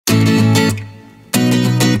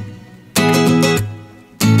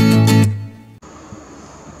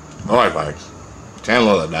Hi folks,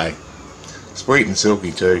 channel of the day, sweet and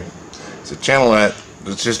silky too. It's a channel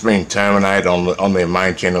that's just been terminated on their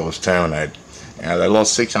main channel. Was terminated. They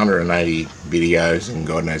lost 680 videos and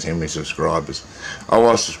God knows how many subscribers. I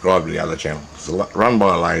was subscribed to the other channel. It's run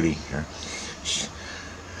by a lady.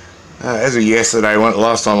 As of yesterday,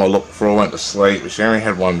 last time I looked before I went to sleep, she only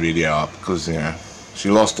had one video up because she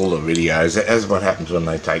lost all the videos. That's what happens when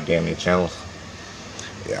they take down their channels.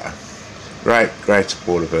 Yeah. Great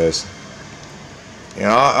supportive person.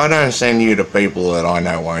 I don't send you to people that I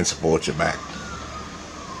know won't support you back.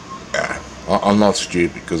 I'm not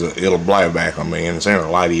stupid, because it'll blow back on me, and sooner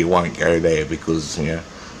or later you won't go there because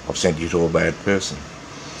I've sent you to a bad person.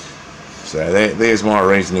 So there's my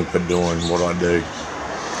reasoning for doing what I do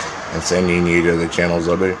and sending you to the channels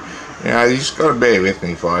I do. You just got to bear with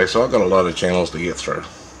me, folks. I've got a lot of channels to get through.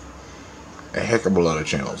 A heck of a lot of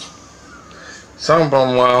channels. Some of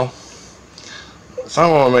them, well,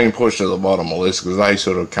 some of them have been pushed to the bottom of the list because they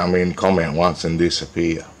sort of come in, comment once and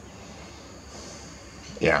disappear.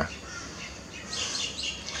 Yeah.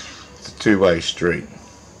 It's a two-way street.